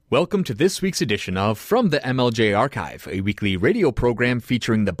Welcome to this week's edition of From the MLJ Archive, a weekly radio program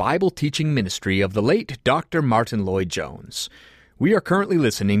featuring the Bible teaching ministry of the late Dr. Martyn Lloyd-Jones. We are currently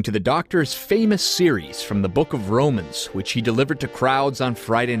listening to the Doctor's famous series from the book of Romans, which he delivered to crowds on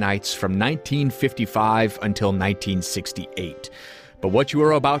Friday nights from 1955 until 1968. But what you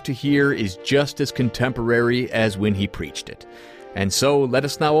are about to hear is just as contemporary as when he preached it. And so let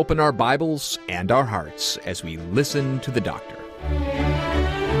us now open our Bibles and our hearts as we listen to the Doctor.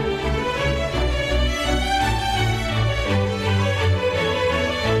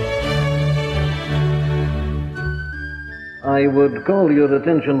 I would call your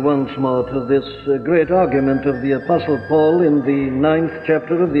attention once more to this great argument of the Apostle Paul in the 9th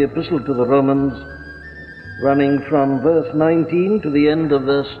chapter of the Epistle to the Romans, running from verse 19 to the end of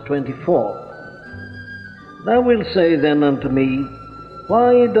verse 24. Thou wilt say then unto me,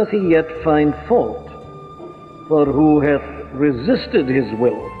 Why doth he yet find fault? For who hath resisted his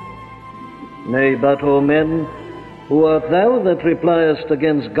will? Nay, but, O men, who art thou that repliest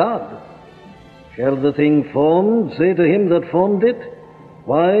against God? Shall the thing formed say to him that formed it,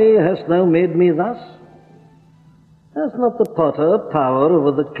 Why hast thou made me thus? Hath not the potter power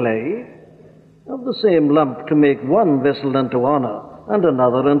over the clay, of the same lump to make one vessel unto honor, and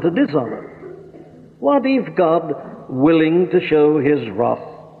another unto dishonor? What if God, willing to show his wrath,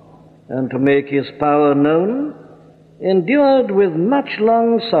 and to make his power known, endured with much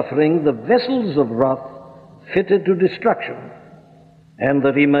long suffering the vessels of wrath fitted to destruction, and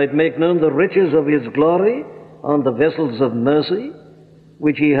that he might make known the riches of his glory on the vessels of mercy,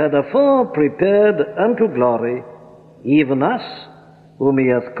 which he had afore prepared unto glory, even us, whom he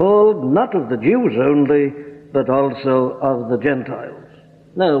hath called not of the Jews only, but also of the Gentiles.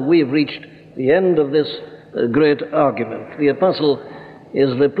 Now we've reached the end of this great argument. The apostle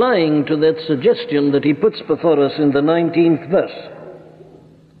is replying to that suggestion that he puts before us in the 19th verse.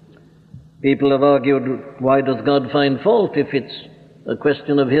 People have argued, why does God find fault if it's a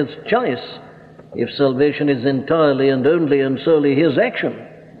question of his choice, if salvation is entirely and only and solely his action?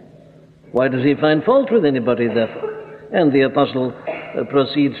 Why does he find fault with anybody, therefore? And the apostle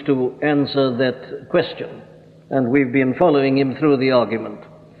proceeds to answer that question, and we've been following him through the argument.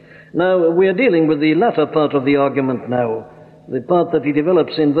 Now, we're dealing with the latter part of the argument now, the part that he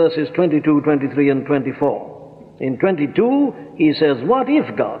develops in verses 22, 23, and 24. In 22, he says, What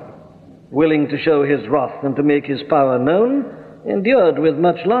if God, willing to show his wrath and to make his power known, endured with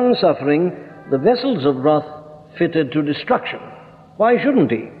much long suffering the vessels of wrath fitted to destruction? Why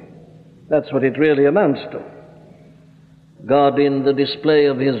shouldn't he? That's what it really amounts to. God, in the display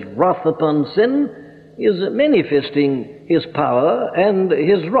of his wrath upon sin, is manifesting his power and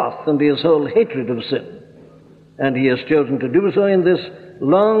his wrath and his whole hatred of sin. And he has chosen to do so in this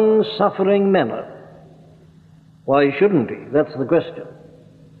long-suffering manner. Why shouldn't he? That's the question.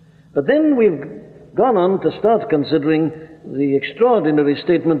 But then we've gone on to start considering the extraordinary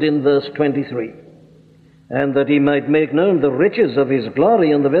statement in verse 23, and that he might make known the riches of his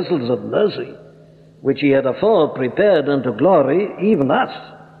glory in the vessels of mercy, which he had afore prepared unto glory, even us,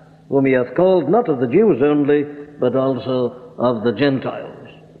 whom he hath called not of the Jews only, but also of the Gentiles.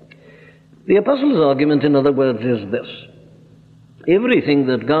 The apostle's argument, in other words, is this: everything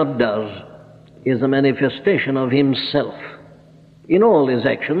that God does is a manifestation of himself. In all his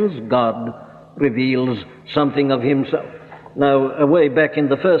actions, God reveals something of himself. Now, away back in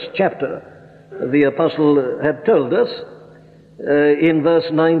the first chapter, the apostle had told us, in verse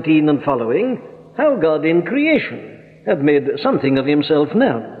 19 and following, how God in creation had made something of himself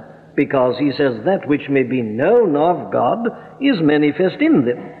known, because he says that which may be known of God is manifest in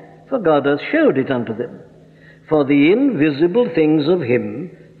them, for God hath showed it unto them. For the invisible things of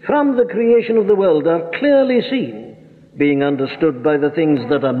him from the creation of the world are clearly seen, being understood by the things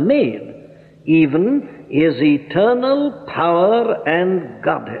that are made, even his eternal power and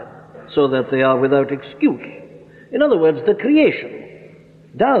Godhead, so that they are without excuse. In other words, the creation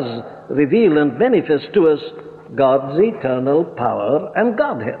does reveal and manifest to us God's eternal power and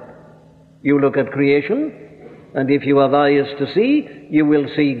Godhead. You look at creation, and if you have eyes to see, you will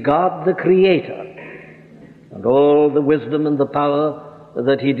see God the Creator, and all the wisdom and the power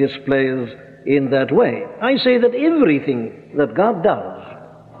that he displays in that way. I say that everything that God does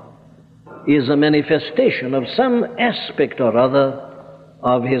is a manifestation of some aspect or other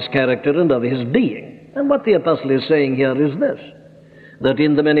of his character and of his being. And what the apostle is saying here is this: that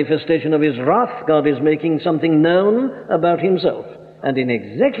in the manifestation of his wrath, God is making something known about himself. And in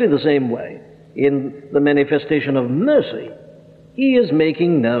exactly the same way, in the manifestation of mercy, he is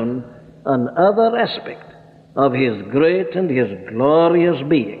making known another aspect of his great and his glorious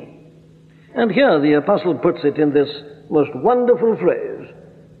being. And here the apostle puts it in this most wonderful phrase: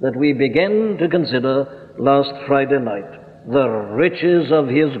 that we began to consider last Friday night, the riches of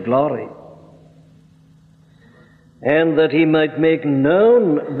his glory. And that he might make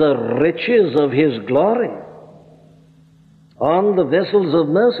known the riches of his glory on the vessels of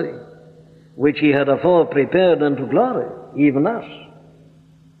mercy, which he had afore prepared unto glory, even us.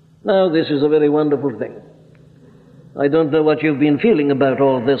 Now, this is a very wonderful thing. I don't know what you've been feeling about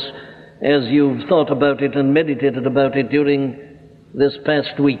all this as you've thought about it and meditated about it during this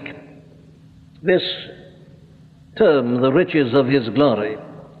past week. This term, the riches of his glory,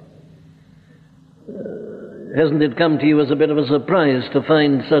 hasn't it come to you as a bit of a surprise to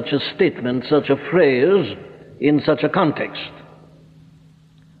find such a statement, such a phrase, in such a context?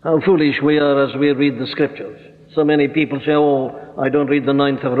 How foolish we are as we read the Scriptures. So many people say, oh, I don't read the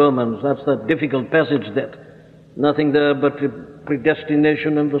 9th of Romans. That's that difficult passage that nothing there but the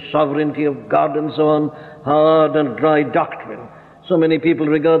predestination and the sovereignty of God and so on, hard and dry doctrine. So many people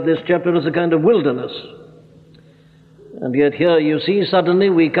regard this chapter as a kind of wilderness. And yet here you see suddenly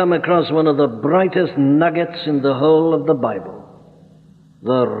we come across one of the brightest nuggets in the whole of the Bible,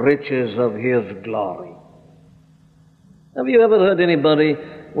 the riches of his glory. Have you ever heard anybody,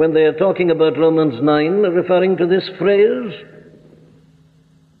 when they are talking about Romans 9, referring to this phrase?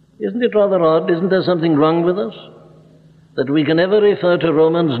 Isn't it rather odd? Isn't there something wrong with us? That we can never refer to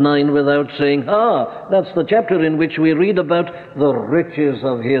Romans 9 without saying, that's the chapter in which we read about the riches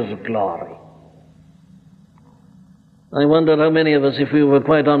of his glory. I wonder how many of us, if we were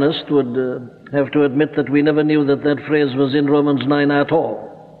quite honest, would have to admit that we never knew that that phrase was in Romans 9 at all,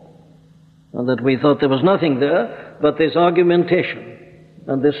 and that we thought there was nothing there but this argumentation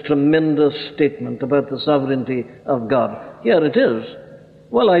and this tremendous statement about the sovereignty of God. Here it is.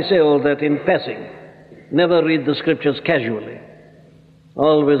 Well, I say all that in passing. Never read the Scriptures casually.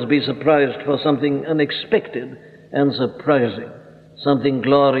 Always be surprised for something unexpected and surprising, something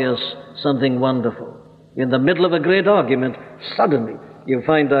glorious, something wonderful. In the middle of a great argument, suddenly you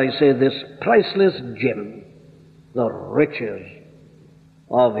find, I say, this priceless gem, the riches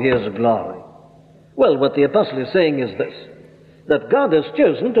of his glory. Well, what the apostle is saying is this, that God has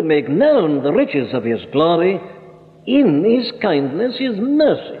chosen to make known the riches of his glory in his kindness, his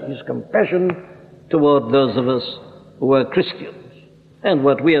mercy, his compassion toward those of us who are Christians. And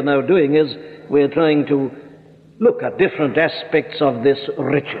what we are now doing is we are trying to look at different aspects of this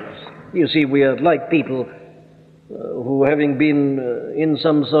riches. You see, we are like people who, having been in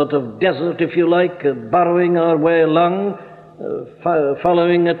some sort of desert, if you like, burrowing our way along,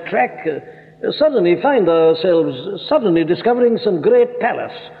 following a track, suddenly find ourselves discovering some great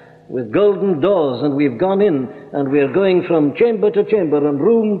palace with golden doors, and we've gone in, and we're going from chamber to chamber and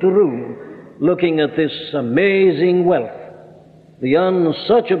room to room, looking at this amazing wealth, the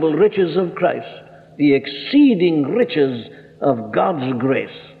unsearchable riches of Christ, the exceeding riches of God's grace.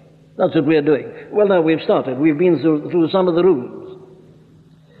 That's what we're doing. Well, now we've started. We've been through some of the rooms.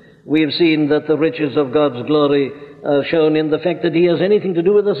 We've seen that the riches of God's glory are shown in the fact that he has anything to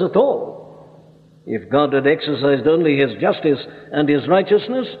do with us at all. If God had exercised only his justice and his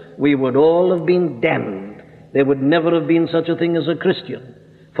righteousness, we would all have been damned. There would never have been such a thing as a Christian.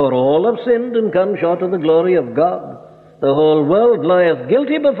 For all have sinned and come short of the glory of God. The whole world lieth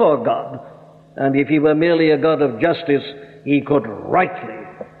guilty before God. And if he were merely a God of justice, he could rightly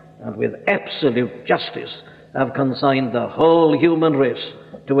and with absolute justice have consigned the whole human race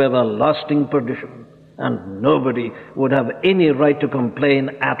to everlasting perdition. And nobody would have any right to complain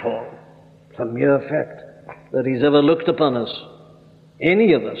at all. It's a mere fact that he's ever looked upon us,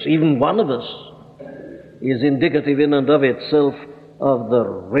 any of us, even one of us, is indicative in and of itself of the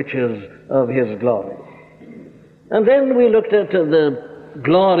riches of his glory. And then we looked at the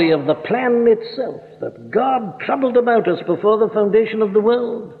glory of the plan itself, that God troubled about us before the foundation of the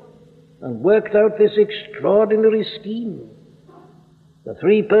world and worked out this extraordinary scheme. The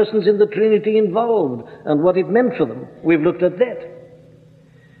three persons in the Trinity involved and what it meant for them. We've looked at that.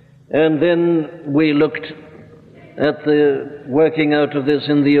 And then we looked at the working out of this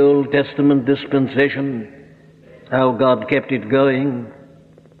in the Old Testament dispensation, how God kept it going,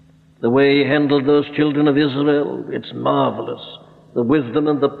 the way he handled those children of Israel. It's marvelous, the wisdom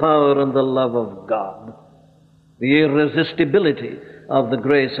and the power and the love of God, the irresistibility of the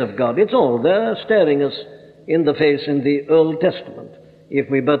grace of God. It's all there staring us in the face in the Old Testament, if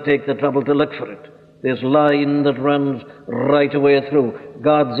we but take the trouble to look for it. This line that runs right away through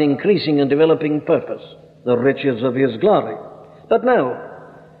God's increasing and developing purpose, the riches of his glory. But now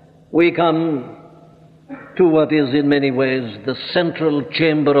we come to what is in many ways the central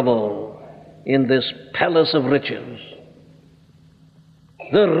chamber of all in this palace of riches.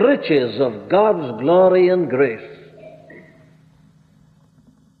 The riches of God's glory and grace.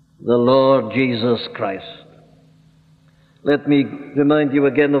 the Lord Jesus Christ. Let me remind you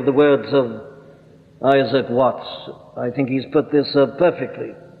again of the words of Isaac Watts. I think he's put this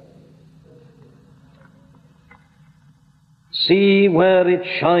perfectly. See where it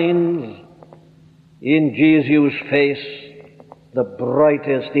shines in Jesus' face, the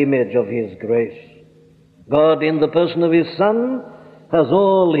brightest image of his grace. God, in the person of his Son, has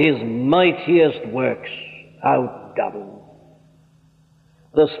all his mightiest works outdone.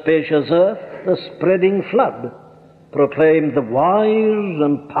 The spacious earth, the spreading flood, proclaim the wise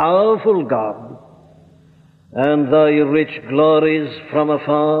and powerful God, and thy rich glories from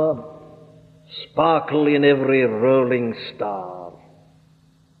afar sparkle in every rolling star.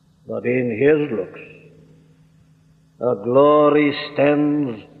 But in his looks a glory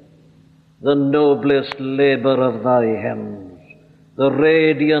stands, the noblest labor of thy hands. The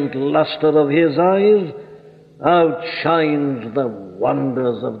radiant luster of his eyes outshines the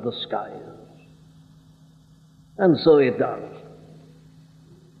wonders of the skies. And so it does.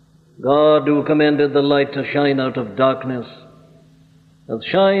 God, who commanded the light to shine out of darkness, hath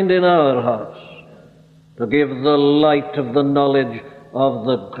shined in our hearts to give the light of the knowledge of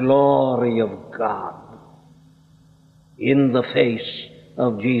the glory of God in the face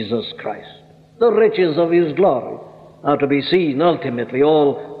of Jesus Christ. The riches of his glory are to be seen ultimately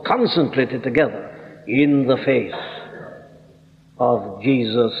all concentrated together in the face of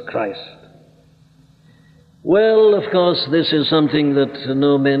Jesus Christ. Well, of course, this is something that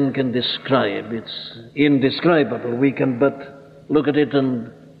no man can describe. It's indescribable. We can but look at it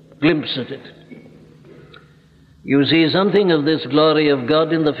and glimpse at it. You see something of this glory of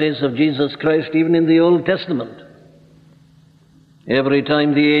God in the face of Jesus Christ even in the Old Testament. Every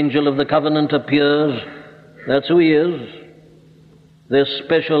time the angel of the covenant appears, that's who he is, this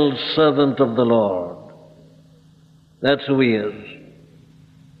special servant of the Lord. That's who he is.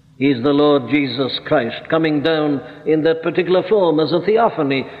 He's the Lord Jesus Christ, coming down in that particular form as a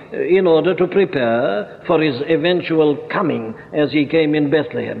theophany in order to prepare for his eventual coming as he came in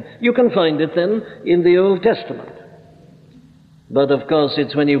Bethlehem. You can find it then in the Old Testament. But of course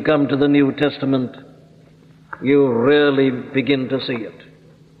it's when you come to the New Testament you really begin to see it.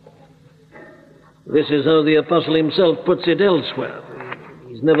 This is how the apostle himself puts it elsewhere.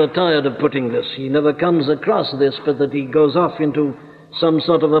 He's never tired of putting this. He never comes across this, but that he goes off into some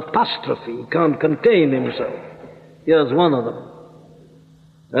sort of apostrophe. He can't contain himself. Here's one of them.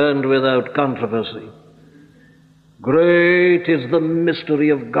 And without controversy. Great is the mystery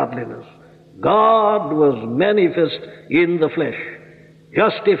of godliness. God was manifest in the flesh,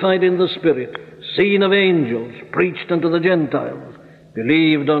 justified in the Spirit, seen of angels, preached unto the Gentiles,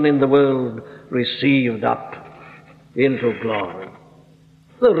 believed on in the world, received up into glory.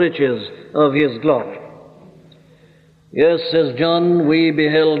 The riches of his glory. Yes, says John, we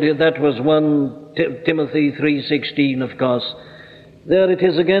beheld it. That was 1 Timothy 3:16, of course. There it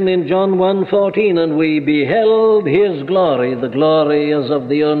is again in John 1:14, and we beheld his glory, the glory as of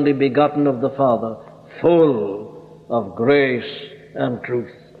the only begotten of the Father, full of grace and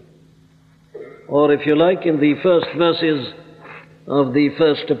truth. Or if you like, in the first verses of the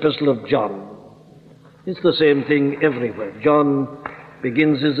first epistle of John. It's the same thing everywhere. John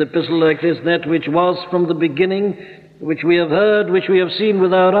begins his epistle like this: that which was from the beginning, which we have heard, which we have seen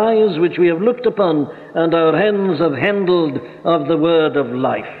with our eyes, which we have looked upon, and our hands have handled of the word of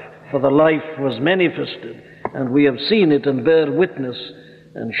life. For the life was manifested, and we have seen it and bear witness,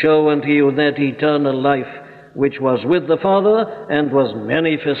 and show unto you that eternal life which was with the Father and was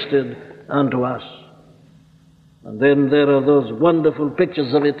manifested unto us. And then there are those wonderful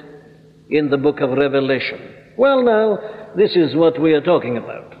pictures of it in the book of Revelation. Well, now, this is what we are talking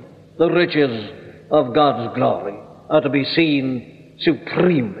about. The riches of God's glory are to be seen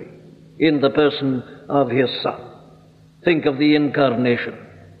supremely in the person of his Son. Think of the incarnation.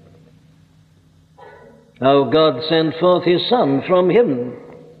 How God sent forth his Son from heaven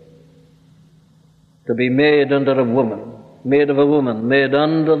to be made under a woman, made of a woman, made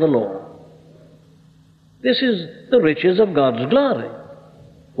under the law. This is the riches of God's glory.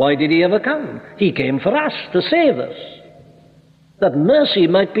 Why did he ever come? He came for us, to save us, that mercy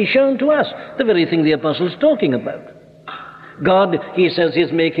might be shown to us, the very thing the apostle's talking about. God, he says,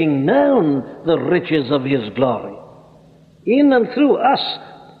 is making known the riches of his glory in and through us,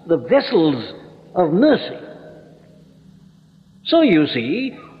 the vessels of mercy. So you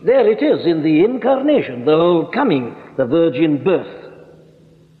see, there it is in the incarnation, the whole coming, the virgin birth.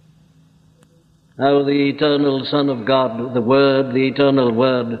 How the eternal Son of God, the Word, the eternal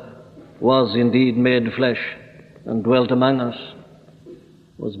Word, was indeed made flesh and dwelt among us,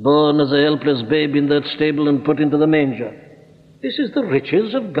 was born as a helpless babe in that stable and put into the manger. This is the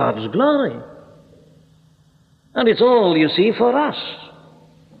riches of God's glory. And it's all, you see, for us,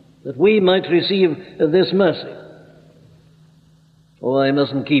 that we might receive this mercy. Oh, I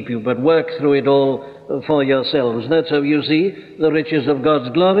mustn't keep you, but work through it all for yourselves. That's how you see the riches of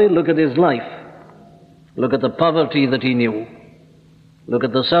God's glory. Look at his life. Look at the poverty that he knew. Look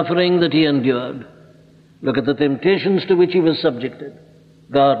at the suffering that he endured. Look at the temptations to which he was subjected.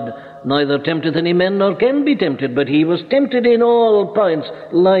 God neither tempteth any man nor can be tempted, but he was tempted in all points,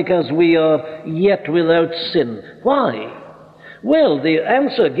 like as we are, yet without sin. Why? Well, the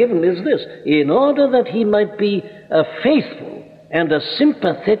answer given is this: in order that he might be a faithful and a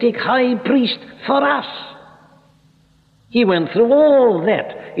sympathetic high priest for us. He went through all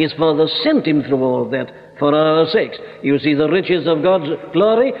that. His Father sent him through all that for our sakes. You see the riches of God's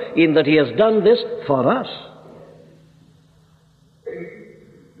glory in that he has done this for us.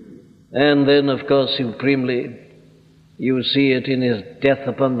 And then, of course, supremely, you see it in his death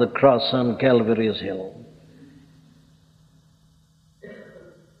upon the cross on Calvary's hill.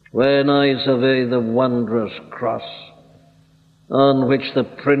 When I survey the wondrous cross on which the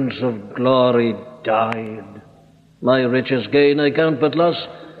Prince of Glory died, my riches gain I count but loss,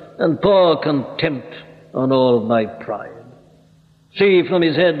 and pour contempt on all my pride. See from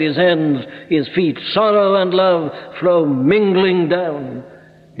his head, his hands, his feet, sorrow and love flow mingling down.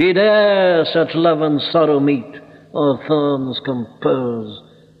 Did e'er such love and sorrow meet, or thorns compose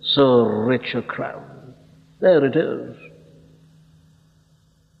so rich a crown? There it is.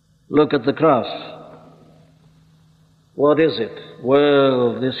 Look at the cross. What is it?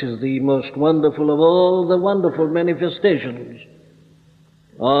 Well, this is the most wonderful of all the wonderful manifestations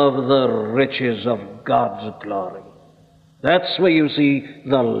of the riches of God's glory. That's where you see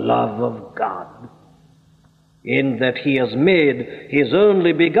the love of God, in that he has made his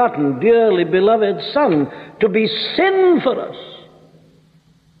only begotten, dearly beloved Son to be sin for us,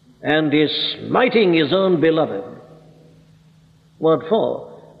 and is smiting his own beloved. What for?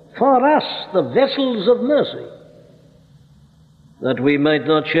 For us, the vessels of mercy, that we might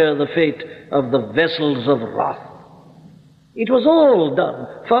not share the fate of the vessels of wrath. It was all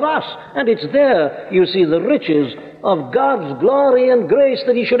done for us, and it's there you see the riches of God's glory and grace,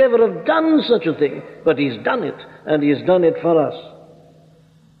 that he should ever have done such a thing. But he's done it, and he's done it for us.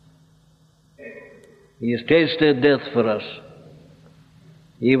 He's tasted death for us.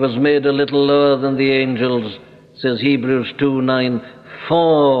 He was made a little lower than the angels, says Hebrews 2:9,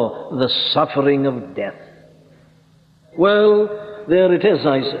 for the suffering of death. Well, there it is,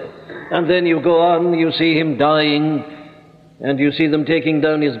 I say. And then you go on, you see him dying, and you see them taking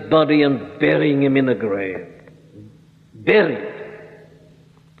down his body and burying him in a grave. Buried.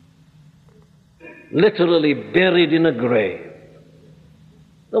 Literally buried in a grave.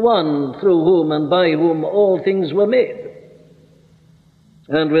 The one through whom and by whom all things were made,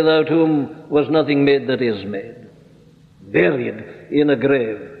 and without whom was nothing made that is made. Buried in a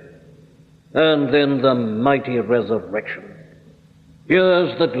grave. And then the mighty resurrection.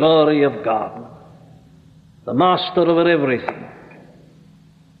 Here's the glory of God, the master over everything.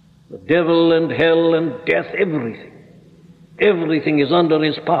 The devil and hell and death, everything. Everything is under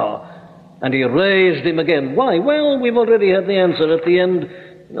his power. And he raised him again. Why? Well, we've already had the answer at the end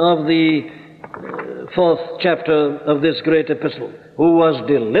of the 4th chapter of this great epistle. Who was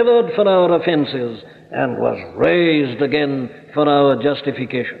delivered for our offenses and was raised again for our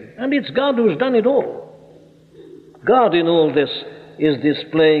justification. And it's God who's done it all. God in all this is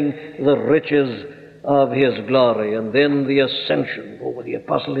displaying the riches of his glory. And then the ascension. Oh, the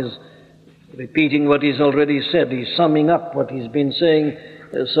apostle is repeating what he's already said. He's summing up what he's been saying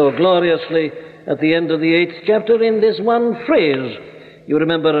so gloriously at the end of the 8th chapter in this one phrase. You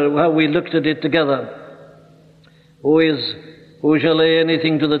remember how we looked at it together. Who shall lay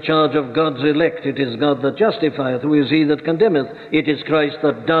anything to the charge of God's elect? It is God that justifieth. Who is he that condemneth? It is Christ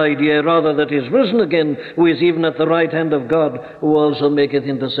that died, yea, rather that is risen again, who is even at the right hand of God, who also maketh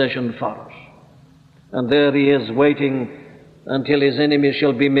intercession for us. And there he is, waiting until his enemy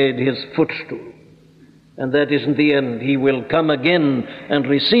shall be made his footstool. And that isn't the end. He will come again and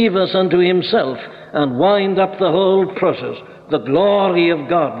receive us unto himself and wind up the whole process. The glory of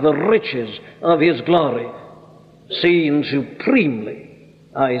God, the riches of his glory, seen supremely,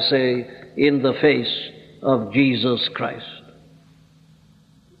 I say, in the face of Jesus Christ.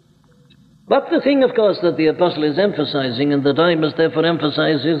 But the thing, of course, that the apostle is emphasizing, and that I must therefore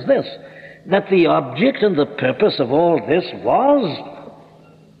emphasize, is this, that the object and the purpose of all this was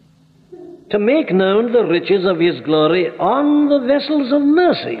to make known the riches of his glory on the vessels of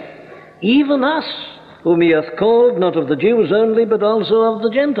mercy, even us, whom he hath called, not of the Jews only, but also of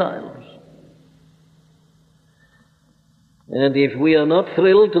the Gentiles. And if we are not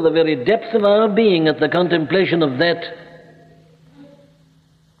thrilled to the very depth of our being at the contemplation of that,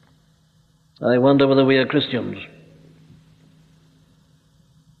 I wonder whether we are Christians.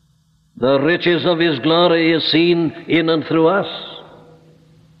 The riches of his glory is seen in and through us.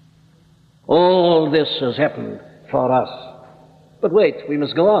 All this has happened for us. But wait, we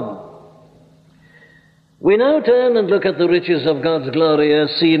must go on. We now turn and look at the riches of God's glory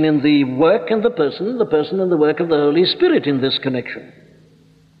as seen in the work and the person and the work of the Holy Spirit in this connection.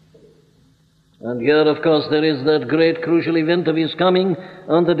 And here, of course, there is that great crucial event of his coming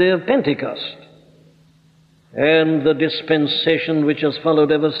on the day of Pentecost, and the dispensation which has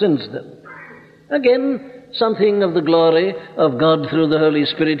followed ever since then. Again, something of the glory of God through the Holy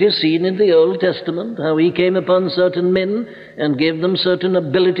Spirit is seen in the Old Testament, how he came upon certain men and gave them certain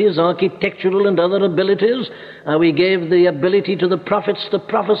abilities, architectural and other abilities, how he gave the ability to the prophets to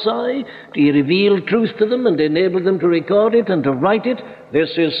prophesy, he revealed truth to them and enabled them to record it and to write it. This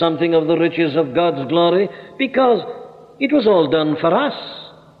is something of the riches of God's glory, because it was all done for us.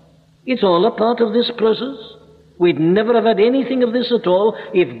 It's all a part of this process. We'd never have had anything of this at all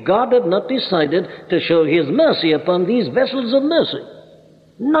if God had not decided to show his mercy upon these vessels of mercy.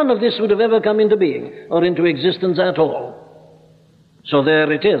 None of this would have ever come into being or into existence at all. So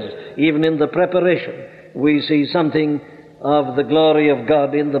there it is. Even in the preparation, we see something of the glory of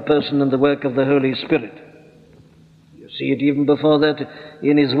God in the person and the work of the Holy Spirit. You see it even before that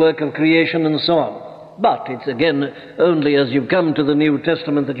in his work of creation and so on. But it's again only as you come to the New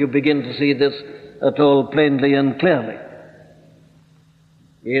Testament that you begin to see this at all plainly and clearly.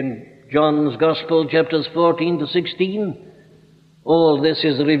 In John's Gospel, chapters 14 to 16, all this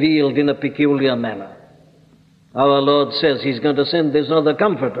is revealed in a peculiar manner. Our Lord says he's going to send this other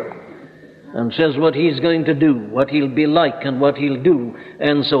Comforter, and says what he's going to do, what he'll be like and what he'll do,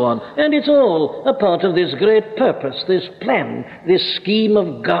 and so on. And it's all a part of this great purpose, this plan, this scheme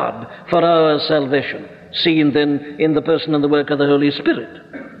of God for our salvation, seen then in the person and the work of the Holy Spirit.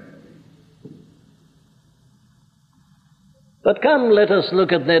 But come, let us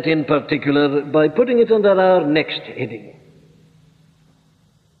look at that in particular by putting it under our next heading.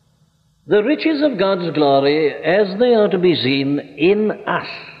 The riches of God's glory as they are to be seen in us.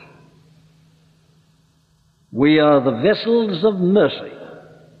 We are the vessels of mercy.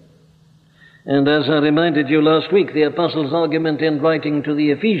 And as I reminded you last week, the Apostle's argument in writing to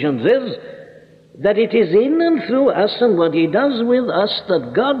the Ephesians is that it is in and through us and what he does with us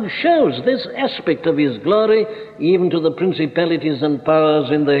that God shows this aspect of his glory even to the principalities and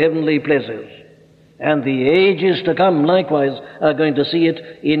powers in the heavenly places. And the ages to come likewise are going to see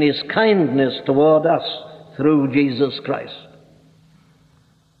it in his kindness toward us through Jesus Christ.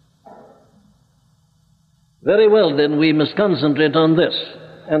 Very well, then, we must concentrate on this,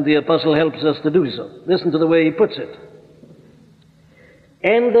 and the Apostle helps us to do so. Listen to the way he puts it.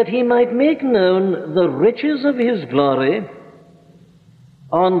 And that he might make known the riches of his glory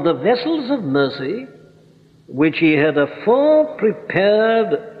on the vessels of mercy, which he had afore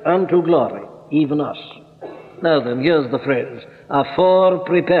prepared unto glory, even us. Now then, here's the phrase, afore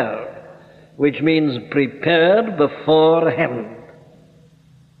prepared, which means prepared beforehand.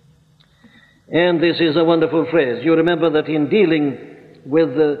 And this is a wonderful phrase. You remember that in dealing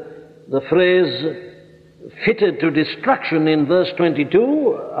with the phrase fitted to destruction in verse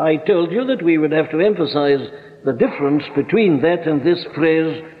 22, I told you that we would have to emphasize the difference between that and this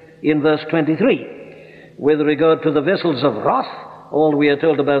phrase in verse 23. With regard to the vessels of wrath, all we are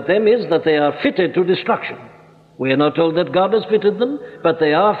told about them is that they are fitted to destruction. We are not told that God has fitted them, but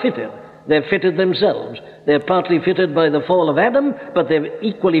they are fitted. They're fitted themselves. They're partly fitted by the fall of Adam, but they've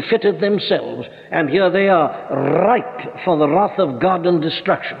equally fitted themselves. And here they are, ripe for the wrath of God and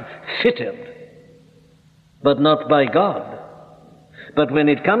destruction, fitted. But not by God. But when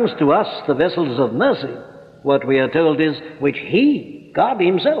it comes to us, the vessels of mercy, what we are told is, which he, God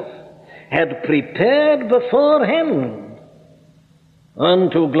himself, had prepared beforehand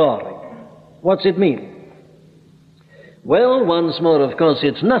unto glory. What's it mean? Well, once more, of course,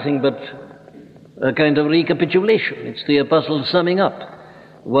 it's nothing but a kind of recapitulation. It's the Apostle summing up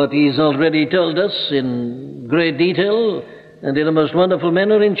what he's already told us in great detail and in a most wonderful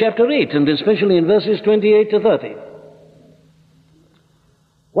manner in chapter 8, and especially in verses 28 to 30.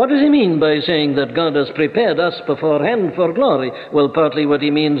 What does he mean by saying that God has prepared us beforehand for glory? Well, partly what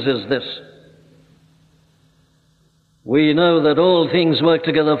he means is this. We know that all things work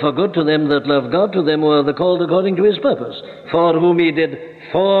together for good to them that love God, to them who are the called according to his purpose, for whom he did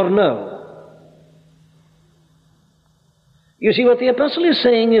foreknow. You see, what the apostle is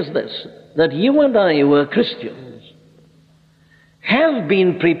saying is this, that you and I who are Christians have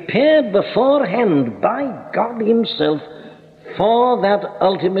been prepared beforehand by God himself for that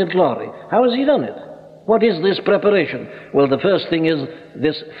ultimate glory. How has he done it? What is this preparation? Well, the first thing is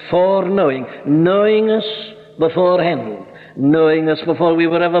this foreknowing, knowing us beforehand, knowing us before we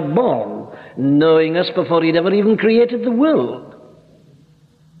were ever born, knowing us before he'd ever even created the world.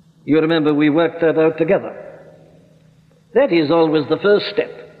 You remember we worked that out together. That is always the first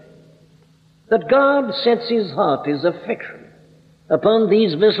step. That God sets his heart, his affection, upon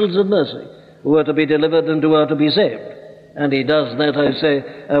these vessels of mercy who are to be delivered and who are to be saved. And he does that, I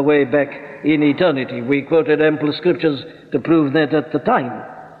say, way back in eternity. We quoted ample scriptures to prove that at the time.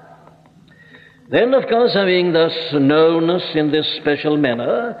 Then, of course, having thus known us in this special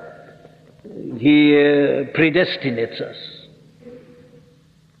manner, he predestinates us.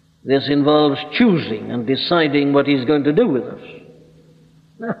 This involves choosing and deciding what he's going to do with us.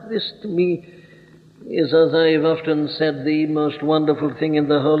 Now, this to me is, as I've often said, the most wonderful thing in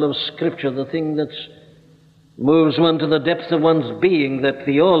the whole of Scripture, the thing that moves one to the depths of one's being, that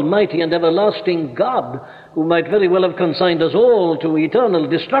the almighty and everlasting God, who might very well have consigned us all to eternal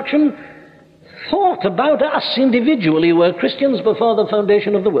destruction, thought about us individually who were Christians before the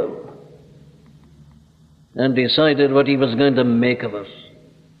foundation of the world, and decided what he was going to make of us.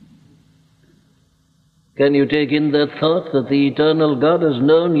 Can you take in that thought, that the eternal God has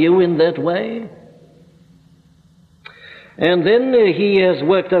known you in that way? And then he has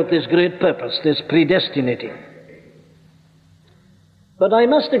worked out this great purpose, this predestinating. But I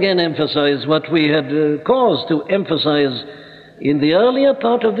must again emphasize what we had cause to emphasize in the earlier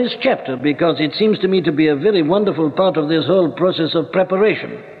part of this chapter, because it seems to me to be a very wonderful part of this whole process of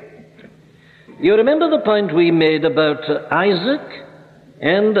preparation. You remember the point we made about Isaac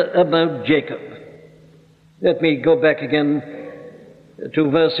and about Jacob. Let me go back again to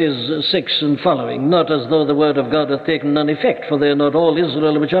verses 6 and following. Not as though the word of God hath taken none effect, for they are not all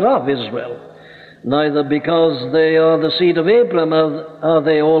Israel which are of Israel. Neither because they are the seed of Abraham are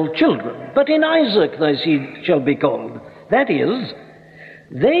they all children. But in Isaac thy seed shall be called. That is,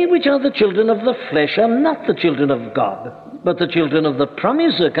 they which are the children of the flesh are not the children of God, but the children of the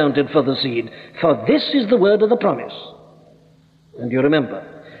promise are counted for the seed. For this is the word of the promise. And you remember,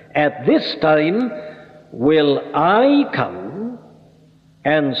 at this time will I come,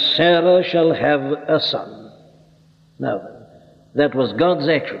 and Sarah shall have a son. Now then, that was God's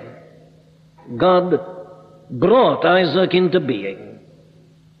action. God brought Isaac into being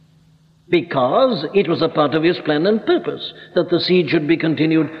because it was a part of his plan and purpose that the seed should be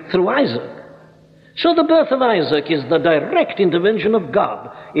continued through Isaac. So the birth of Isaac is the direct intervention of God.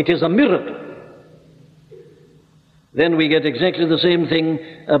 It is a miracle. Then we get exactly the same thing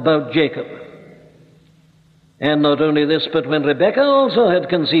about Jacob. And not only this, but when Rebekah also had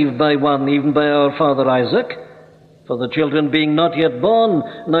conceived by one, even by our father Isaac, for the children being not yet born,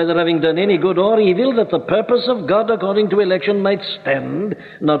 neither having done any good or evil, that the purpose of God according to election might stand,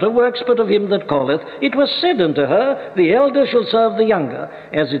 not of works but of him that calleth, it was said unto her, the elder shall serve the younger,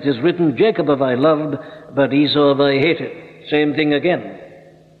 as it is written, Jacob have I loved, but Esau have I hated. Same thing again.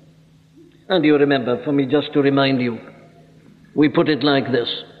 And you remember, for me just to remind you, we put it like this.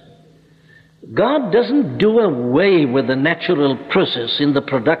 God doesn't do away with the natural process in the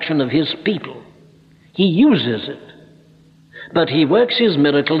production of his people. He uses it, but he works his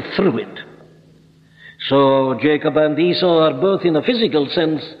miracle through it. So Jacob and Esau are both, in a physical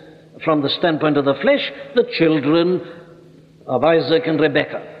sense, from the standpoint of the flesh, the children of Isaac and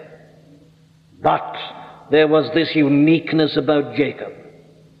Rebekah. But there was this uniqueness about Jacob.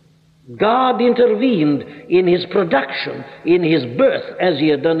 God intervened in his production, in his birth, as he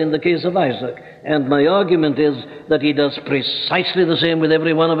had done in the case of Isaac. And my argument is that he does precisely the same with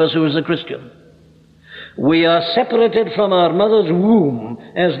every one of us who is a Christian. We are separated from our mother's womb,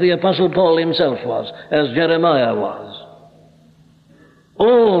 as the Apostle Paul himself was, as Jeremiah was.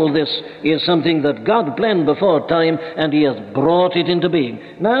 All this is something that God planned before time, and he has brought it into being.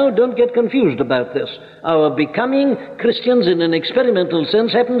 Now, don't get confused about this. Our becoming Christians in an experimental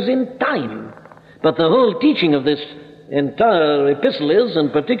sense happens in time. But the whole teaching of this entire epistle is,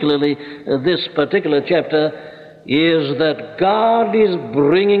 and particularly this particular chapter, is that God is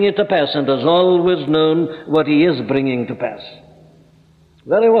bringing it to pass and has always known what he is bringing to pass.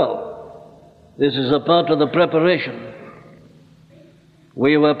 Very well. This is a part of the preparation.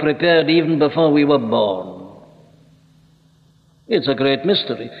 We were prepared even before we were born. It's a great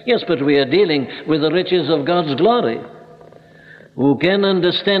mystery. Yes, but we are dealing with the riches of God's glory. Who can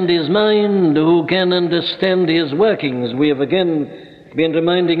understand his mind? Who can understand his workings? We have again been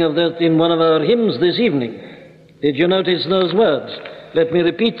reminding of that in one of our hymns this evening. Did you notice those words? Let me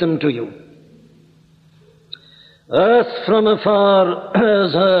repeat them to you. Earth from afar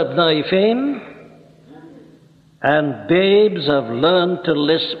has heard thy fame, and babes have learned to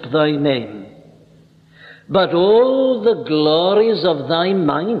lisp thy name. But all the glories of thy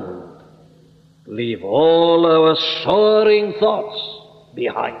mind leave all our soaring thoughts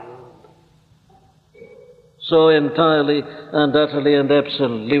behind. So entirely and utterly and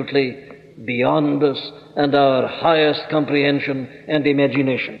absolutely beyond us and our highest comprehension and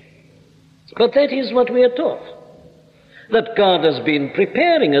imagination. But that is what we are taught, that God has been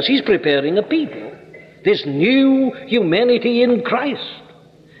preparing us. He's preparing a people, this new humanity in Christ.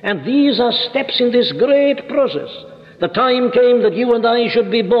 And these are steps in this great process. The time came that you and I should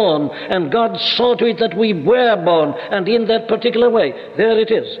be born, and God saw to it that we were born, and in that particular way. There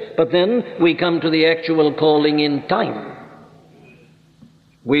it is. But then we come to the actual calling in time.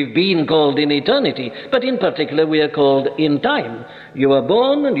 We've been called in eternity, but in particular we are called in time. You are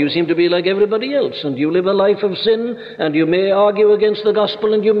born and you seem to be like everybody else, and you live a life of sin, and you may argue against the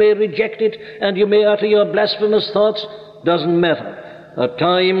gospel, and you may reject it, and you may utter your blasphemous thoughts. Doesn't matter. A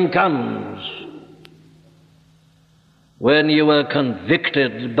time comes when you are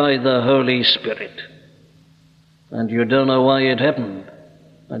convicted by the Holy Spirit, and you don't know why it happened,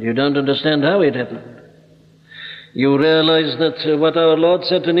 and you don't understand how it happened. You realize that what our Lord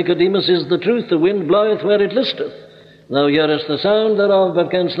said to Nicodemus is the truth. The wind bloweth where it listeth. Thou hearest the sound thereof,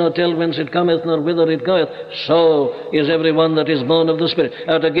 but canst not tell whence it cometh, nor whither it goeth. So is every one that is born of the Spirit.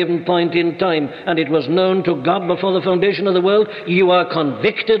 At a given point in time, and it was known to God before the foundation of the world, you are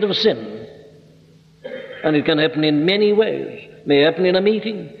convicted of sin. And it can happen in many ways. May happen in a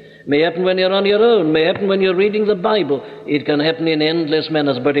meeting. May happen when you're on your own. May happen when you're reading the Bible. It can happen in endless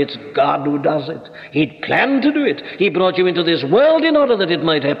manners, but it's God who does it. He planned to do it. He brought you into this world in order that it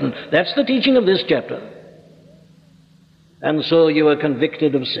might happen. That's the teaching of this chapter. And so you are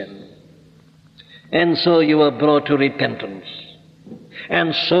convicted of sin. And so you are brought to repentance.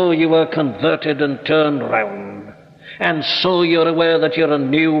 And so you are converted and turned round. And so you're aware that you're a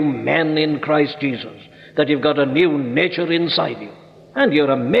new man in Christ Jesus, that you've got a new nature inside you. And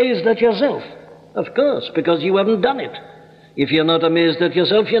you're amazed at yourself, of course, because you haven't done it. If you're not amazed at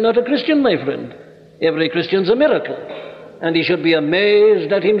yourself, you're not a Christian, my friend. Every Christian's a miracle, and he should be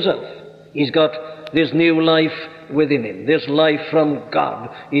amazed at himself. He's got this new life within him, this life from God.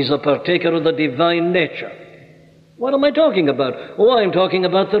 He's a partaker of the divine nature. What am I talking about? Oh, I'm talking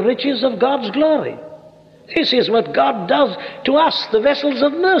about the riches of God's glory. This is what God does to us, the vessels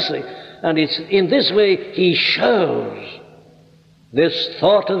of mercy. And it's in this way He shows this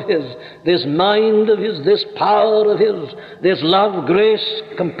thought of His, this mind of His, this power of His, this love, grace,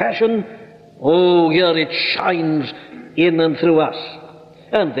 compassion. Oh, here it shines in and through us.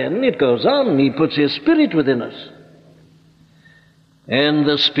 And then it goes on. He puts His Spirit within us. And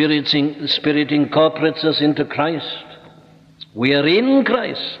the Spirit incorporates us into Christ. We are in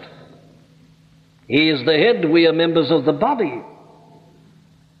Christ. He is the head. We are members of the body.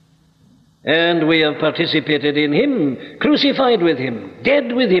 And we have participated in Him, crucified with Him,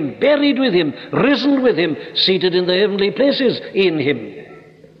 dead with Him, buried with Him, risen with Him, seated in the heavenly places in Him.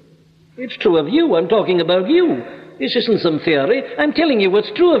 It's true of you. I'm talking about you. This isn't some theory. I'm telling you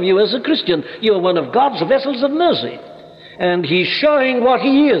what's true of you as a Christian. You're one of God's vessels of mercy. And He's showing what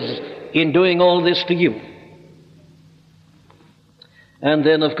He is in doing all this to you. And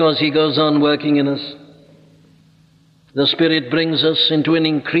then, of course, He goes on working in us. The Spirit brings us into an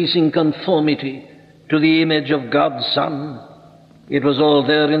increasing conformity to the image of God's Son. It was all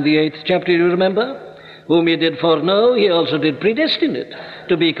there in the 8th chapter, you remember? Whom He did foreknow, He also did predestinate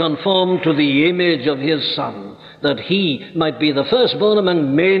to be conformed to the image of His Son, that He might be the firstborn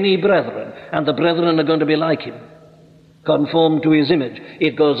among many brethren, and the brethren are going to be like Him, conformed to His image.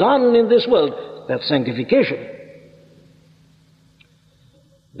 It goes on in this world. That's sanctification.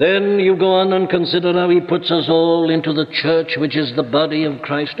 Then you go on and consider how He puts us all into the church, which is the body of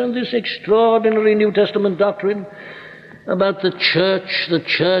Christ, and this extraordinary New Testament doctrine about the church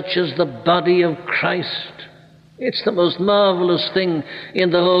as the body of Christ. It's the most marvelous thing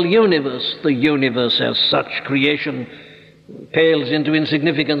in the whole universe. The universe as such, creation, pales into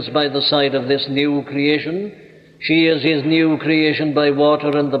insignificance by the side of this new creation. She is His new creation by water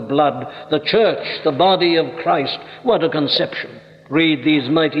and the blood. The church, the body of Christ. What a conception. Read these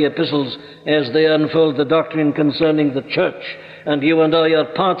mighty epistles as they unfold the doctrine concerning the church, and you and I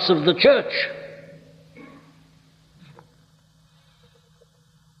are parts of the church.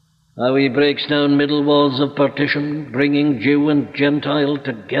 How He breaks down middle walls of partition, bringing Jew and Gentile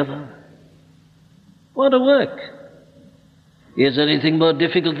together. What a work! Is anything more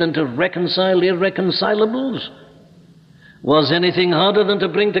difficult than to reconcile irreconcilables? Was anything harder than to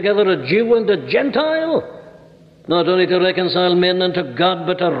bring together a Jew and a Gentile? Not only to reconcile men unto God,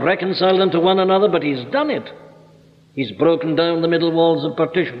 but to reconcile them to one another, but He's done it. He's broken down the middle walls of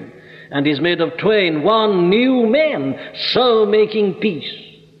partition, and he's made of twain one new man, so making peace.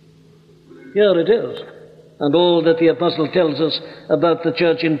 Here it is. And all that the apostle tells us about the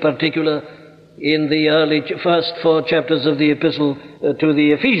church in particular in the early first 4 chapters of the epistle to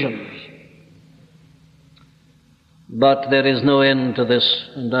the Ephesians. But there is no end to this,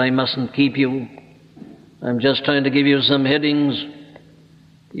 and I mustn't keep you. I'm just trying to give you some headings.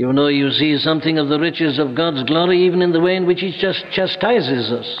 You know, you see something of the riches of God's glory even in the way in which he just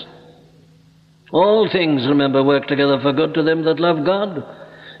chastises us. All things, remember, work together for good to them that love God.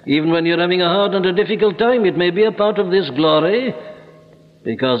 Even when you're having a hard and a difficult time, it may be a part of this glory,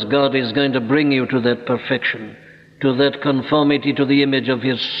 because God is going to bring you to that perfection, to that conformity to the image of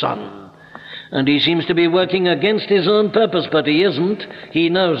his Son. And he seems to be working against his own purpose, but he isn't. He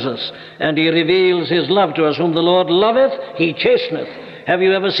knows us, and he reveals his love to us. Whom the Lord loveth, he chasteneth. Have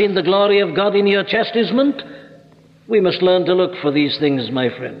you ever seen the glory of God in your chastisement? We must learn to look for these things, my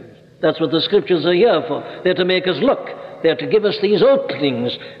friends. That's what the Scriptures are here for. They're to make us look. They're to give us these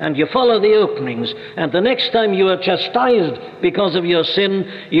openings, and you follow the openings. And the next time you are chastised because of your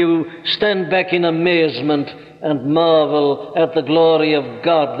sin, you stand back in amazement and marvel at the glory of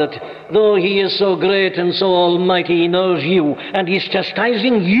God, that though he is so great and so almighty, he knows you, and he's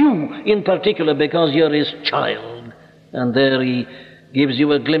chastising you in particular because you're his child. And there he gives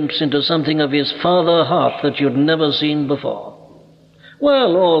you a glimpse into something of his Father heart that you'd never seen before.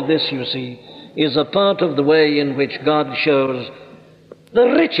 Well, all this, you see, is a part of the way in which God shows the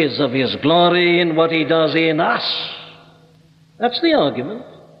riches of his glory in what he does in us. That's the argument.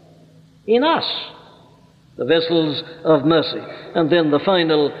 In us, the vessels of mercy. And then the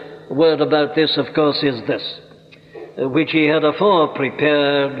final word about this, of course, is this, which he had afore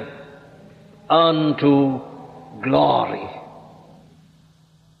prepared unto glory.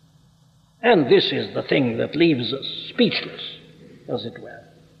 And this is the thing that leaves us speechless, as it were.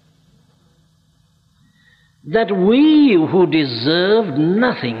 That we who deserved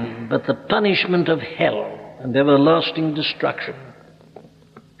nothing but the punishment of hell and everlasting destruction,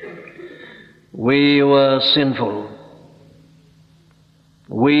 we were sinful.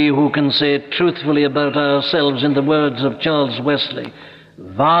 We who can say truthfully about ourselves in the words of Charles Wesley,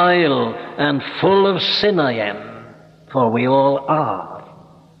 vile and full of sin I am, for we all are.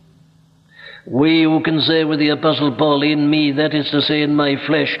 We who can say with the Apostle Paul, in me, that is to say in my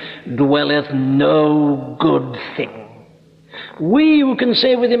flesh, dwelleth no good thing. We who can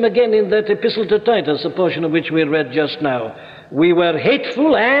say with him again in that epistle to Titus, a portion of which we read just now, we were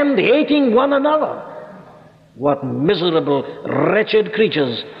hateful and hating one another. What miserable, wretched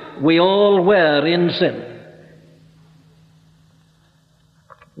creatures we all were in sin.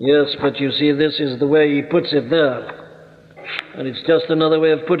 Yes, but you see, this is the way he puts it there. And it's just another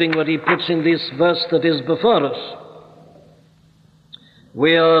way of putting what he puts in this verse that is before us.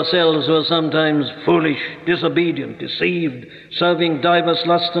 We ourselves were sometimes foolish, disobedient, deceived, serving divers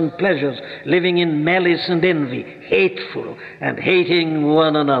lusts and pleasures, living in malice and envy, hateful and hating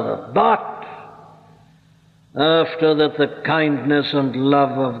one another. But after that the kindness and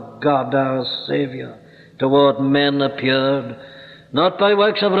love of God our Saviour toward men appeared, not by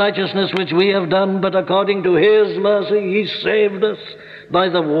works of righteousness which we have done, but according to his mercy he saved us by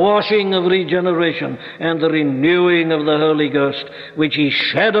the washing of regeneration and the renewing of the Holy Ghost, which he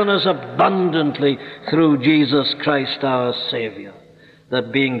shed on us abundantly through Jesus Christ our Saviour,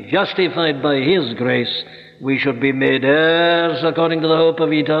 that being justified by his grace, we should be made heirs according to the hope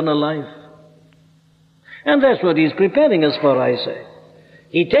of eternal life. And that's what he's preparing us for, I say.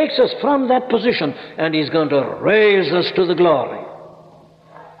 He takes us from that position, and he's going to raise us to the glory.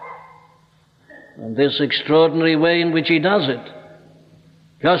 And this extraordinary way in which he does it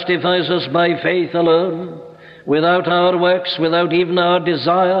justifies us by faith alone, without our works, without even our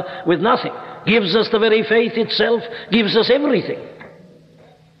desire, with nothing. Gives us the very faith itself, gives us everything.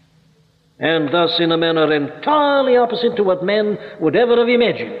 And thus, in a manner entirely opposite to what men would ever have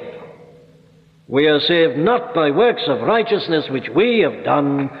imagined, we are saved not by works of righteousness which we have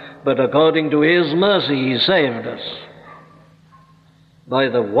done, but according to his mercy he saved us, by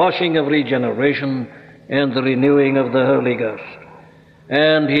the washing of regeneration and the renewing of the Holy Ghost.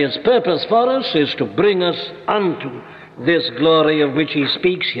 And his purpose for us is to bring us unto this glory of which he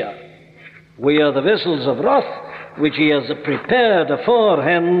speaks here. We are the vessels of wrath which he has prepared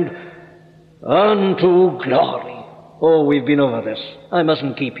aforehand unto glory. Oh, we've been over this. I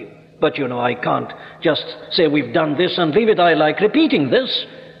mustn't keep you. But you know, I can't just say we've done this and leave it. I like repeating this.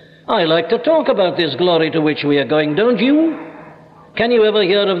 I like to talk about this glory to which we are going, don't you? Can you ever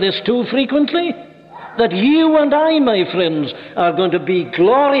hear of this too frequently? that you and I, my friends, are going to be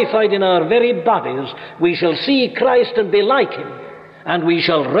glorified in our very bodies. We shall see Christ and be like him, and we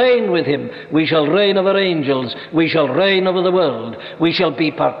shall reign with him. We shall reign over angels. We shall reign over the world. We shall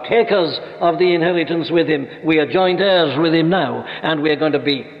be partakers of the inheritance with him. We are joint heirs with him now, and we are going to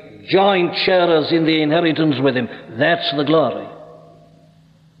be joint sharers in the inheritance with him. That's the glory.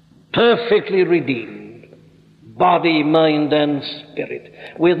 Perfectly redeemed, body, mind, and spirit,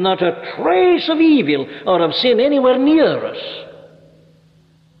 with not a trace of evil or of sin anywhere near us,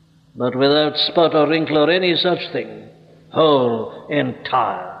 but without spot or wrinkle or any such thing, whole,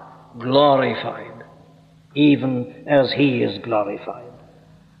 entire, glorified, even as he is glorified.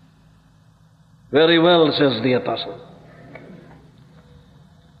 Very well, says the apostle.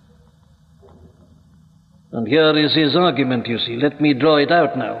 And here is his argument, you see. Let me draw it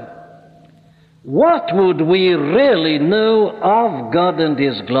out now. What would we really know of God and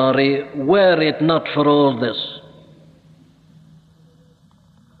his glory were it not for all this?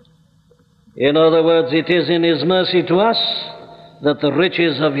 In other words, it is in his mercy to us that the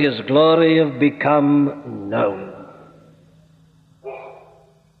riches of his glory have become known.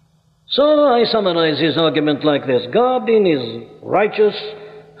 So I summarize his argument like this. God, in his righteous,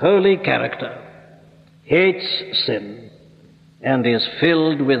 holy character, hates sin and is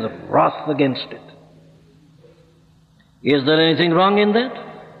filled with wrath against it. Is there anything wrong in that?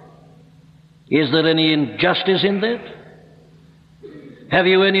 Is there any injustice in that? Have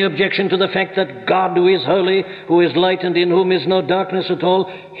you any objection to the fact that God, who is holy, who is light, and in whom is no darkness at all,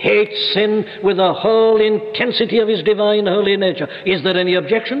 hates sin with the whole intensity of his divine holy nature? Is there any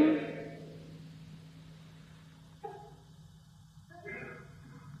objection?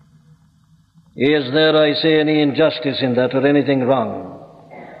 Is there, I say, any injustice in that or anything wrong?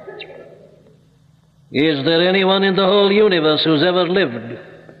 Is there anyone in the whole universe who's ever lived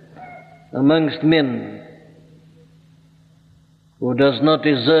amongst men who does not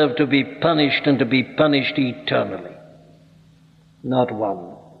deserve to be punished and to be punished eternally? Not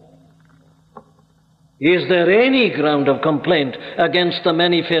one. Is there any ground of complaint against the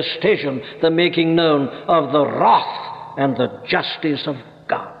manifestation, the making known of the wrath and the justice of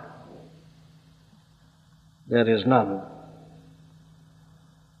God? There is none.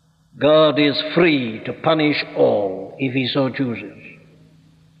 God is free to punish all if he so chooses.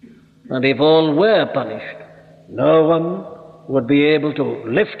 And if all were punished, no one would be able to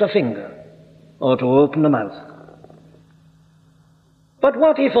lift a finger or to open a mouth. But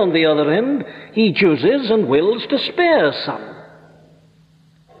what if, on the other hand, he chooses and wills to spare some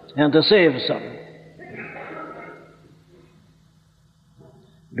and to save some?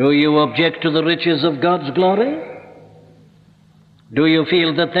 Do you object to the riches of God's glory? Do you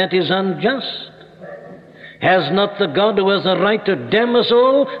feel that that is unjust? Has not the God who has a right to damn us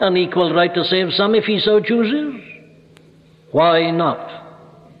all an equal right to save some if he so chooses? Why not?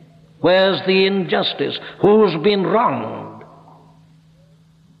 Where's the injustice? Who's been wronged?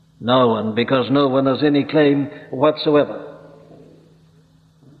 No one, because no one has any claim whatsoever.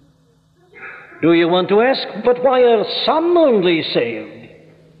 Do you want to ask, but why are some only saved?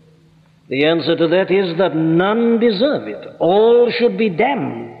 The answer to that is that none deserve it. All should be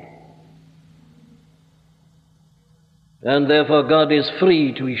damned. And therefore God is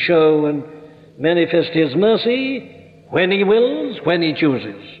free to show and manifest his mercy when he wills, when he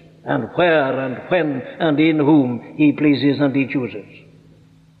chooses, and where and when and in whom he pleases and he chooses.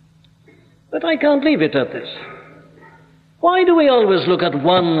 But I can't leave it at this. Why do we always look at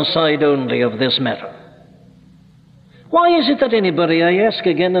one side only of this matter? Why is it that anybody, I ask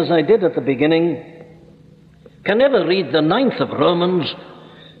again as I did at the beginning, can ever read the 9th of Romans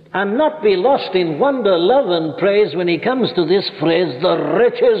and not be lost in wonder, love, and praise when he comes to this phrase, the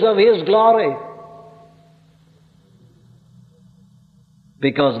riches of his glory?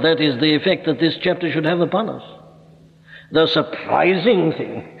 Because that is the effect that this chapter should have upon us. The surprising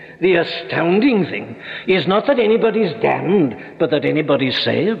thing, the astounding thing, is not that anybody's damned, but that anybody's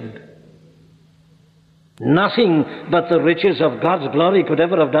saved. Nothing but the riches of God's glory could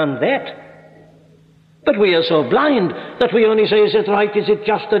ever have done that. But we are so blind that we only say, is it right, is it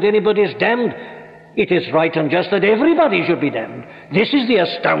just that anybody is damned? It is right and just that everybody should be damned. This is the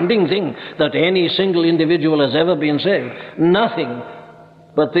astounding thing, that any single individual has ever been saved. Nothing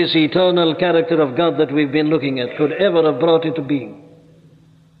but this eternal character of God that we've been looking at could ever have brought it to being.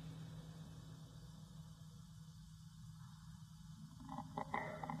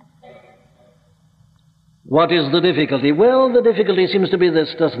 What is the difficulty? Well, the difficulty seems to be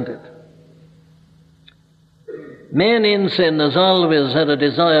this, doesn't it? Man in sin has always had a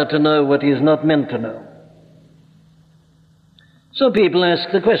desire to know what he is not meant to know. So people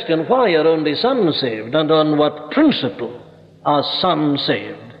ask the question, why are only some saved, and on what principle are some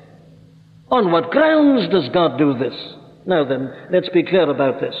saved? On what grounds does God do this? Now then, let's be clear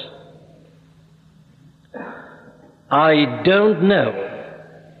about this. I don't know.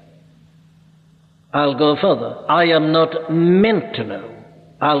 I'll go further. I am not meant to know.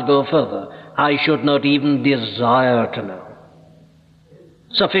 I'll go further. I should not even desire to know.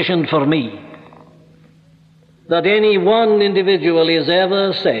 Sufficient for me that any one individual is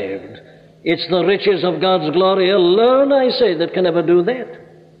ever saved. It's the riches of God's glory alone, I say, that can ever do that.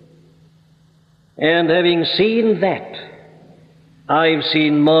 And having seen that, I've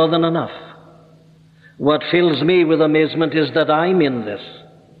seen more than enough. What fills me with amazement is that I'm in this,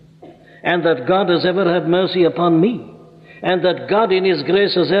 and that God has ever had mercy upon me, and that God in His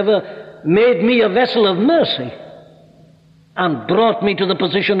grace has ever made me a vessel of mercy and brought me to the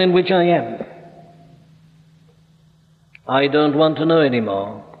position in which I am. I don't want to know any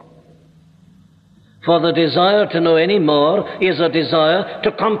more. For the desire to know any more is a desire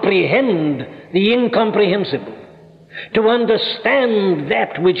to comprehend the incomprehensible, to understand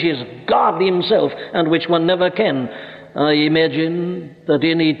that which is God Himself and which one never can. I imagine that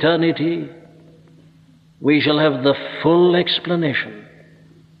in eternity we shall have the full explanation.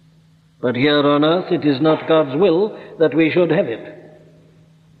 But here on earth it is not God's will that we should have it.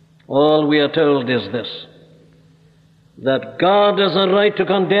 All we are told is this, that God has a right to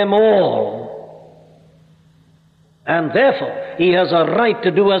condemn all, and therefore He has a right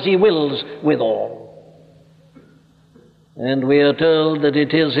to do as He wills with all. And we are told that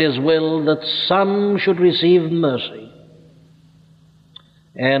it is His will that some should receive mercy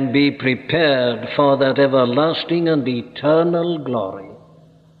and be prepared for that everlasting and eternal glory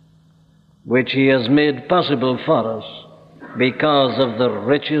which He has made possible for us because of the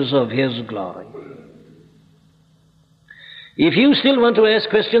riches of His glory. If you still want to ask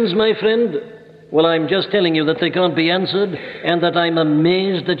questions, my friend, well, I'm just telling you that they can't be answered, and that I'm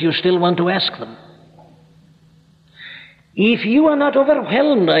amazed that you still want to ask them. If you are not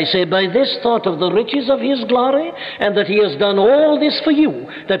overwhelmed, I say, by this thought of the riches of His glory, and that He has done all this for you,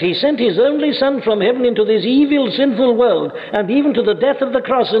 that He sent His only Son from heaven into this evil, sinful world, and even to the death of the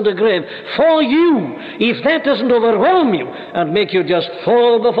cross and the grave, for you, if that doesn't overwhelm you and make you just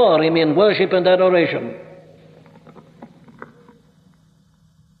fall before Him in worship and adoration,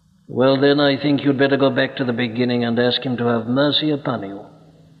 well, then I think you'd better go back to the beginning and ask Him to have mercy upon you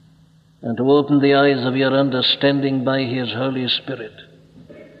and to open the eyes of your understanding by His Holy Spirit.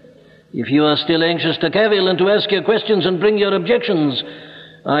 If you are still anxious to cavil and to ask your questions and bring your objections,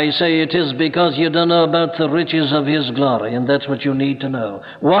 I say it is because you don't know about the riches of His glory, and that's what you need to know.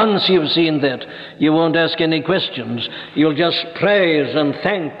 Once you've seen that, you won't ask any questions. You'll just praise and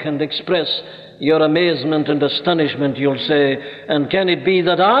thank and express your amazement and astonishment. You'll say, and can it be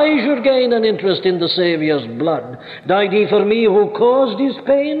that I should gain an interest in the Saviour's blood? Died He for me who caused His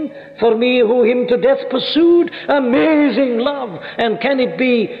pain? For me who Him to death pursued? Amazing love! And can it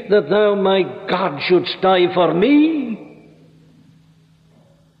be that Thou, my God, shouldst die for me?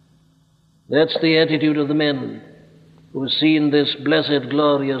 That's the attitude of the men who have seen this blessed,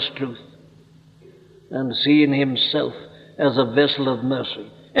 glorious truth and seen Himself as a vessel of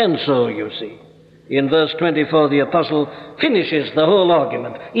mercy. And so, you see, in verse 24, the apostle finishes the whole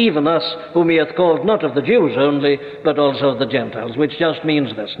argument, even us whom He hath called not of the Jews only, but also of the Gentiles, which just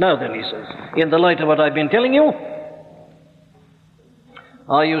means this. Now then, he says, in the light of what I've been telling you,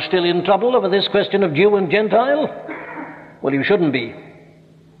 are you still in trouble over this question of Jew and Gentile? Well, you shouldn't be.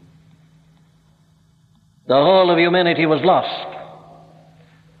 The whole of humanity was lost.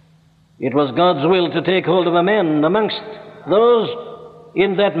 It was God's will to take hold of a man amongst those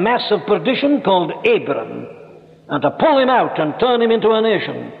in that mass of perdition called Abram, and to pull him out and turn him into a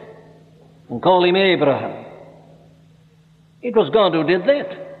nation and call him Abraham. It was God who did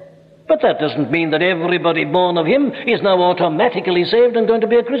that. But that doesn't mean that everybody born of Him is now automatically saved and going to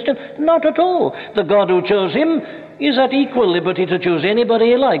be a Christian. Not at all. The God who chose him is at equal liberty to choose anybody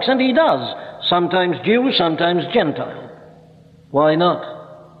He likes, and He does. Sometimes Jew, sometimes Gentile. Why not?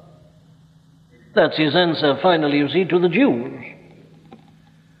 That's His answer, finally, you see, to the Jews.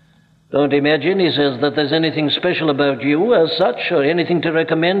 Don't imagine, he says, that there's anything special about you as such, or anything to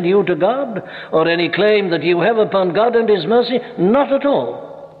recommend you to God, or any claim that you have upon God and His mercy. Not at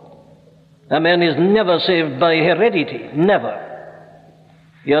all. A man is never saved by heredity. Never.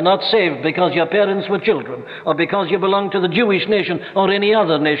 You're not saved because your parents were children, or because you belong to the Jewish nation or any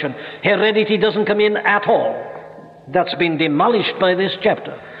other nation. Heredity doesn't come in at all. That's been demolished by this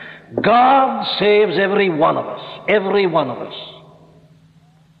chapter. God saves every one of us. Every one of us.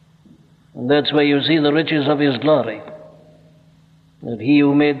 And that's where you see the riches of His glory. that he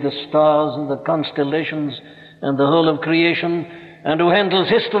who made the stars and the constellations and the whole of creation, and who handles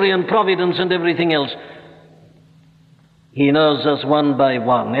history and providence and everything else, he knows us one by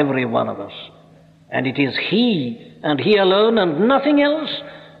one, every one of us. And it is he and he alone and nothing else,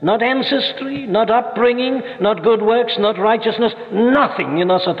 not ancestry, not upbringing, not good works, not righteousness, nothing in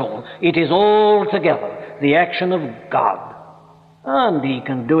us at all. It is altogether the action of God. And he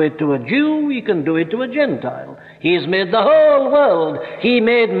can do it to a Jew, he can do it to a Gentile. He has made the whole world. He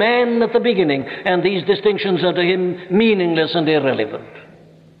made man at the beginning, and these distinctions are to him meaningless and irrelevant.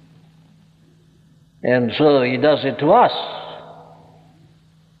 And so he does it to us.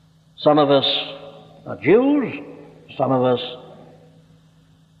 Some of us are Jews, some of us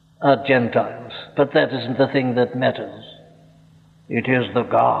are Gentiles. But that isn't the thing that matters. It is the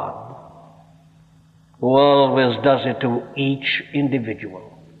God who always does it to each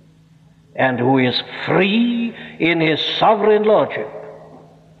individual, and who is free in his sovereign lordship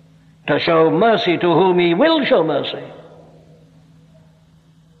to show mercy to whom he will show mercy,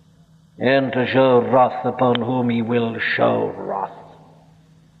 and to show wrath upon whom he will show wrath.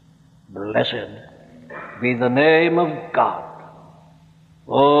 Blessed be the name of God.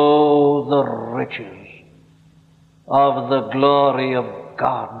 Oh, the riches of the glory of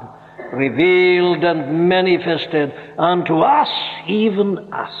God, revealed and manifested unto us, even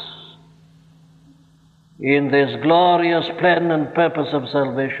us, in this glorious plan and purpose of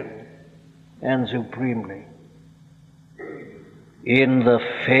salvation, and supremely in the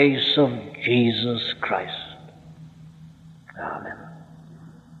face of Jesus Christ. Amen.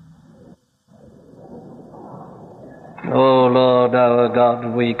 O Lord our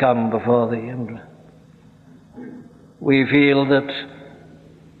God, we come before Thee, and we feel that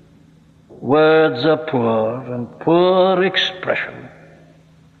words are poor, and poor expression.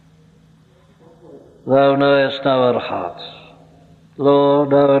 Thou knowest our hearts.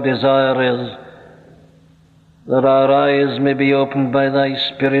 Lord, our desire is that our eyes may be opened by Thy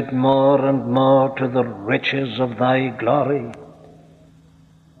Spirit more and more to the riches of Thy glory.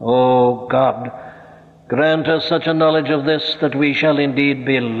 O God, grant us such a knowledge of this that we shall indeed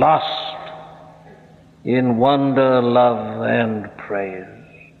be lost in wonder, love, and praise.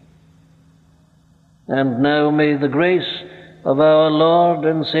 And now may the grace of our Lord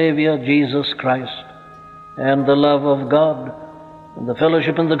and Savior Jesus Christ, and the love of God, and the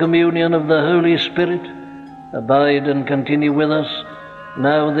fellowship and the communion of the Holy Spirit abide and continue with us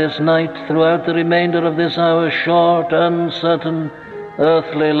now this night, throughout the remainder of this our short, uncertain,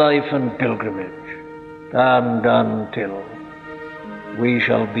 earthly life and pilgrimage, and until we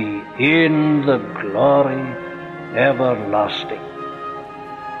shall be in the glory everlasting.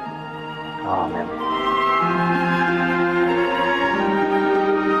 Amen.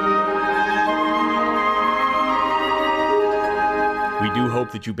 We do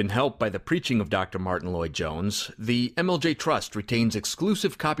hope that you've been helped by the preaching of Dr. Martyn Lloyd-Jones. The MLJ Trust retains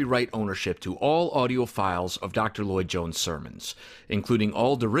exclusive copyright ownership to all audio files of Dr. Lloyd-Jones' sermons, including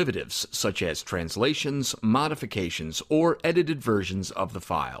all derivatives such as translations, modifications, or edited versions of the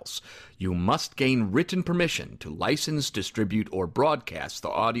files. You must gain written permission to license, distribute, or broadcast the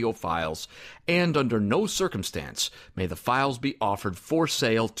audio files, and under no circumstance may the files be offered for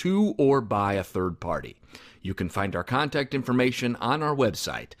sale to or by a third party. You can find our contact information on our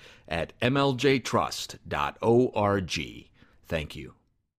website at mljtrust.org. Thank you.